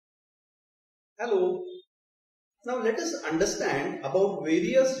Hello. Now let us understand about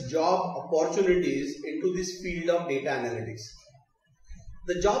various job opportunities into this field of data analytics.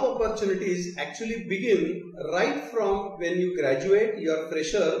 The job opportunities actually begin right from when you graduate, you are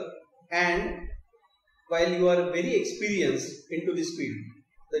fresher, and while you are very experienced into this field.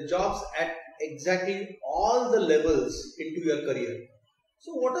 The jobs at exactly all the levels into your career.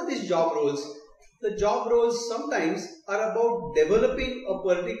 So what are these job roles? The job roles sometimes are about developing a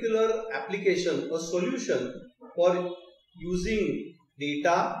particular application or solution for using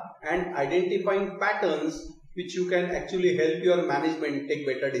data and identifying patterns which you can actually help your management take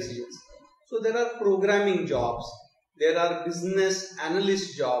better decisions. So there are programming jobs, there are business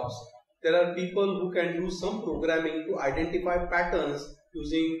analyst jobs, there are people who can do some programming to identify patterns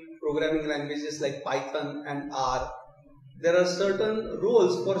using programming languages like Python and R. There are certain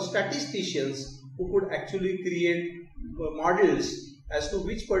roles for statisticians who could actually create models as to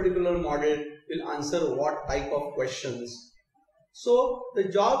which particular model will answer what type of questions. So the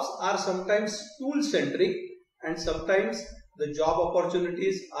jobs are sometimes tool centric and sometimes the job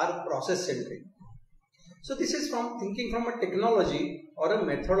opportunities are process centric. So this is from thinking from a technology or a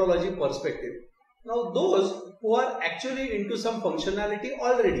methodology perspective. Now those who are actually into some functionality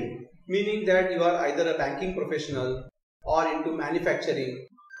already, meaning that you are either a banking professional or into manufacturing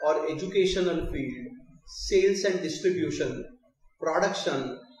or educational field, sales and distribution,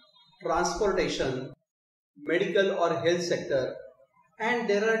 production, transportation, medical or health sector, and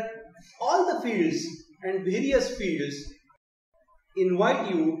there are all the fields and various fields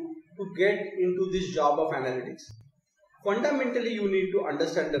invite you to get into this job of analytics. Fundamentally, you need to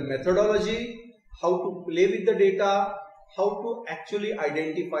understand the methodology, how to play with the data, how to actually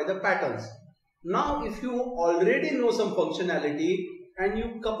identify the patterns. Now, if you already know some functionality and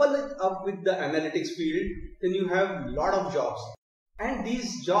you couple it up with the analytics field, then you have a lot of jobs. And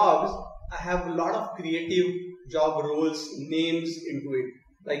these jobs have a lot of creative job roles, names into it,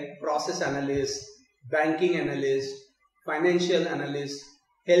 like process analyst, banking analyst, financial analyst,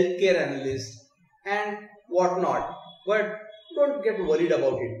 healthcare analyst, and whatnot. But don't get worried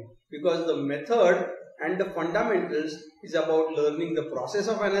about it, because the method and the fundamentals is about learning the process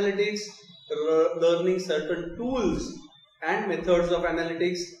of analytics, learning certain tools and methods of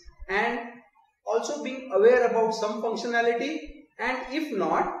analytics, and also being aware about some functionality. And if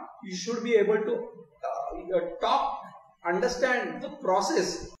not, you should be able to understand the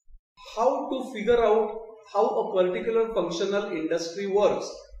process, how to figure out how a particular functional industry works,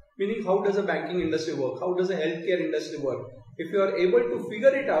 meaning how does a banking industry work, how does a healthcare industry work. If you are able to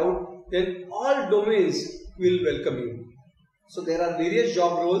figure it out, then all domains will welcome you. So there are various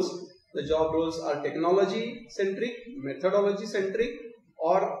job roles. The job roles are technology centric, methodology centric,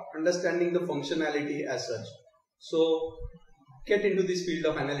 or understanding the functionality as such. So get into this field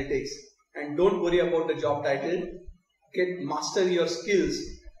of analytics and don't worry about the job title. Master your skills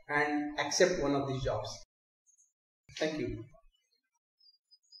and accept one of these jobs. Thank you.